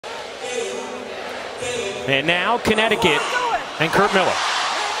And now Connecticut and Curt Miller.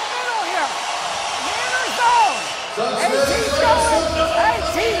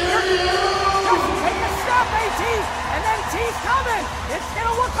 Coming. It's going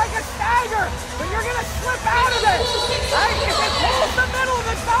to look like a stagger, but you're going to slip out of it. Right? If it pulls the middle of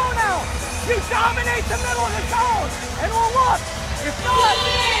the zone out, you dominate the middle of the zone. And we'll look. If not,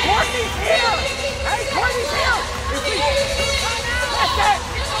 Courtney's here. Hey, Courtney's here. If we that's it.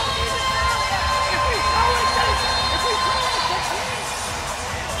 If we throw it,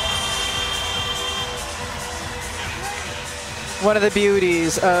 One of the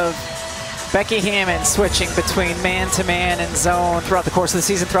beauties of Becky Hammon switching between man-to-man and zone throughout the course of the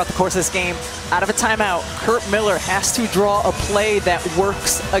season, throughout the course of this game. Out of a timeout, Curt Miller has to draw a play that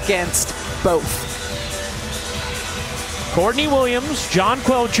works against both. Courtney Williams,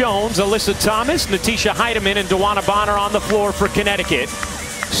 Jonquel Jones, Alyssa Thomas, Natisha Heidemann, and DeWanna Bonner on the floor for Connecticut.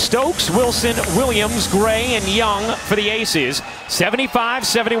 Stokes, Wilson, Williams, Gray, and Young for the Aces.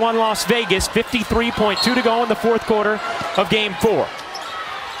 75-71 Las Vegas, 53.2 to go in the fourth quarter of Game 4.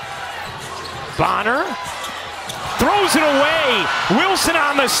 Bonner throws it away. Wilson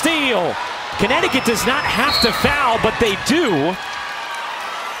on the steal. Connecticut does not have to foul, but they do.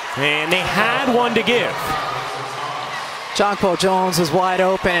 And they had one to give. Jonquel Jones was wide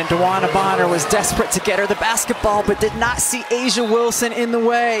open, and DeWanna Bonner was desperate to get her the basketball, but did not see A'ja Wilson in the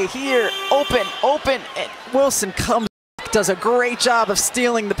way. Here, open, and Wilson comes back, does a great job of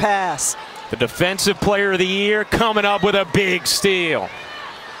stealing the pass. The Defensive Player of the Year coming up with a big steal.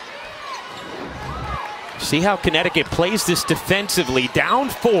 See how Connecticut plays this defensively, down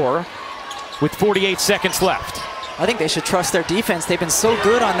 4 with 48 seconds left. I think they should trust their defense. They've been so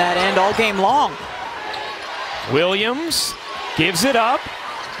good on that end all game long. Williams gives it up.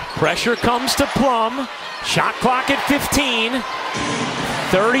 Pressure comes to Plum. Shot clock at 15.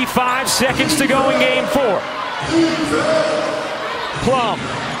 35 seconds to go in Game 4. Plum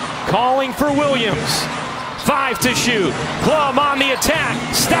calling for Williams. 5 to shoot. Plum on the attack.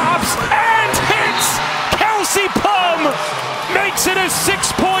 Stops and hits! Kelsey Plum makes it a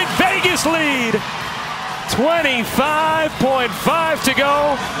 6-point Vegas lead. 25.5 to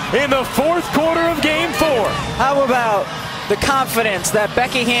go in the fourth quarter of Game 4. How about the confidence that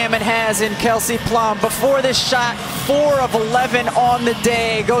Becky Hammon has in Kelsey Plum? Before this shot, 4 of 11 on the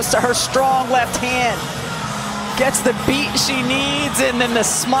day. Goes to her strong left hand. Gets the beat she needs, and then the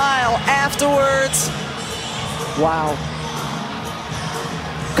smile afterwards. Wow.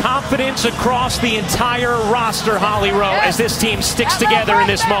 Confidence across the entire roster, Holly Rowe, as this team sticks together in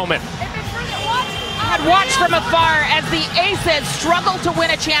this moment. Had watched from afar as the Aces struggle to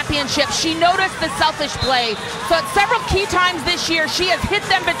win a championship. She noticed the selfish play. So at several key times this year, she has hit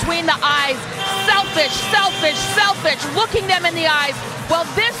them between the eyes. Selfish, selfish, selfish, looking them in the eyes. Well,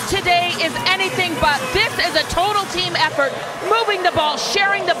 this today is anything but. This is a total team effort. Moving the ball,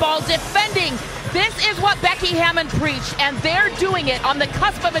 sharing the ball, defending. This is what Becky Hammon preached, and they're doing it on the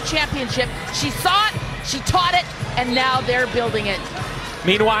cusp of a championship. She saw it, she taught it, and now they're building it.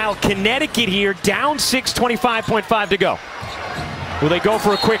 Meanwhile, Connecticut here, down 6, 25.5 to go. Will they go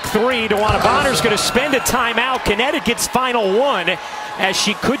for a quick 3? DeWanna Bonner's going to spend a timeout. Connecticut's final one, as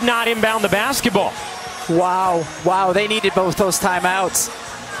she could not inbound the basketball. Wow, wow, they needed both those timeouts.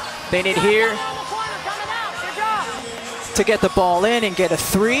 They need here to get the ball in and get a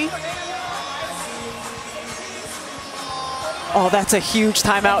 3. Oh, that's a huge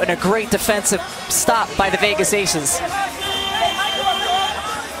timeout and a great defensive stop by the Vegas Aces.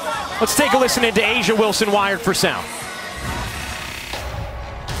 Let's take a listen into A'ja Wilson, wired for sound.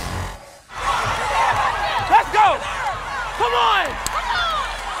 Let's go! Come on!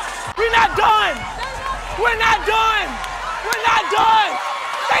 We're not done! We're not done! We're not done!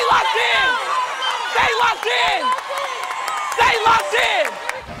 Stay locked in! Stay locked in! Stay locked in!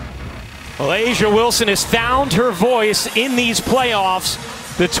 Well, A'ja Wilson has found her voice in these playoffs.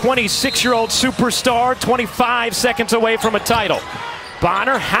 The 26-year-old superstar, 25 seconds away from a title.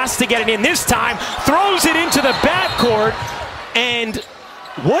 Bonner has to get it in this time, throws it into the backcourt, and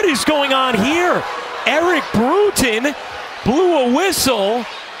what is going on here? Eric Bruton blew a whistle,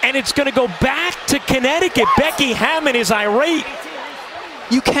 and it's going to go back to Connecticut. Becky Hammon is irate.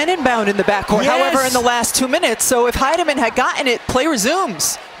 You can inbound in the backcourt, yes. However, in the last 2 minutes, so if Heidemann had gotten it, play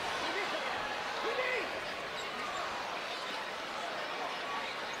resumes.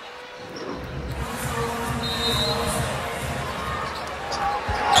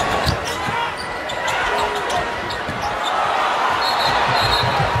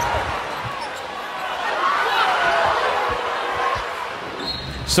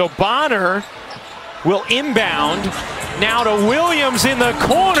 So Bonner will inbound. Now to Williams in the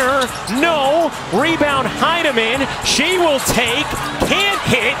corner. No. Rebound Heineman. She will take. Can't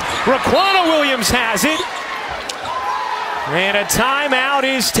hit. Raquana Williams has it. And a timeout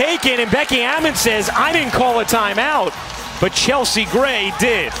is taken. And Becky Hammond says, I didn't call a timeout, but Chelsea Gray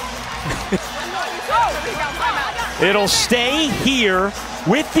did. It'll stay here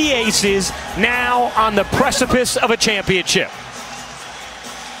with the Aces, now on the precipice of a championship.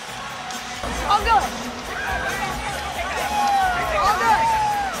 All good. All good.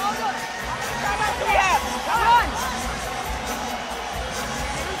 All good. Run.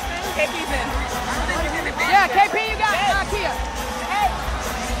 KP's in. Yeah, KP, you got it. Back here. Hey,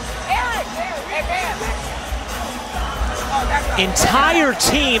 Eric. Entire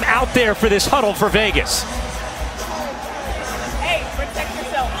team out there for this huddle for Vegas. Hey, protect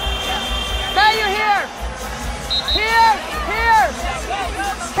yourself. Now you're here. Here.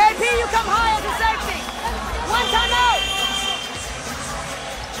 KP, you come high as a safety. One timeout.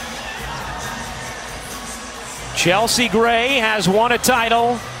 Chelsea Gray has won a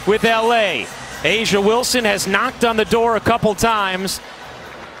title with LA. A'ja Wilson has knocked on the door a couple times.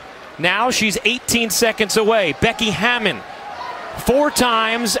 Now she's 18 seconds away. Becky Hammond, 4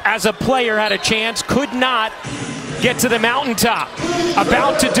 times as a player had a chance, could not get to the mountaintop.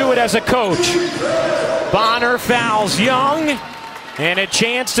 About to do it as a coach. Bonner fouls Young, and a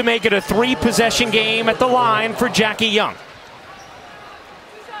chance to make it a 3-possession game at the line for Jackie Young.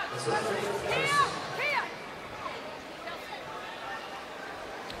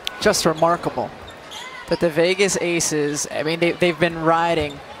 Just remarkable that the Vegas Aces, I mean, they've been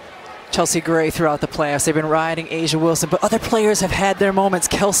riding Chelsea Gray throughout the playoffs. They've been riding A'ja Wilson, but other players have had their moments.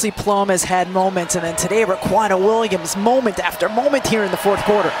 Kelsey Plum has had moments, and then today Raquana Williams, moment after moment here in the fourth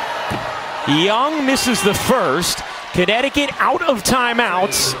quarter. Young misses the first. Connecticut out of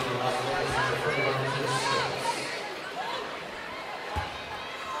timeouts.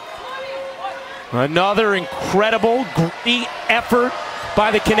 Another incredible, gritty effort by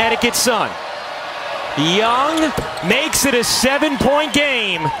the Connecticut Sun. Young makes it a 7-point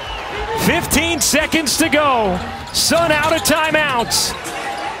game. 15 seconds to go. Sun out of timeouts.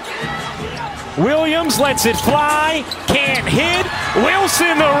 Williams lets it fly. Can't hit.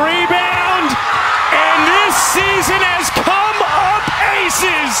 Wilson the rebound. And this season has come up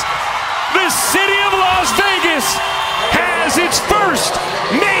aces. The city of Las Vegas has its first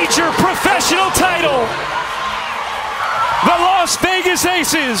major professional title. The Las Vegas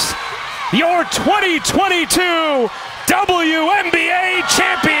Aces, your 2022 WNBA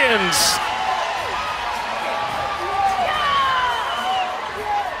champions.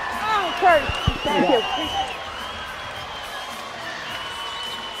 Thank you.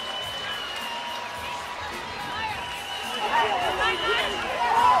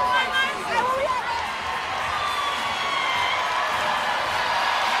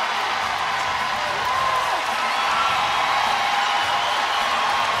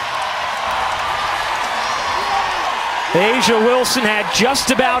 A'ja Wilson had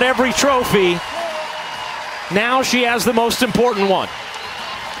just about every trophy. Now she has the most important one.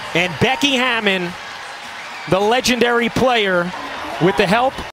 And Becky Hammond, the legendary player, with the help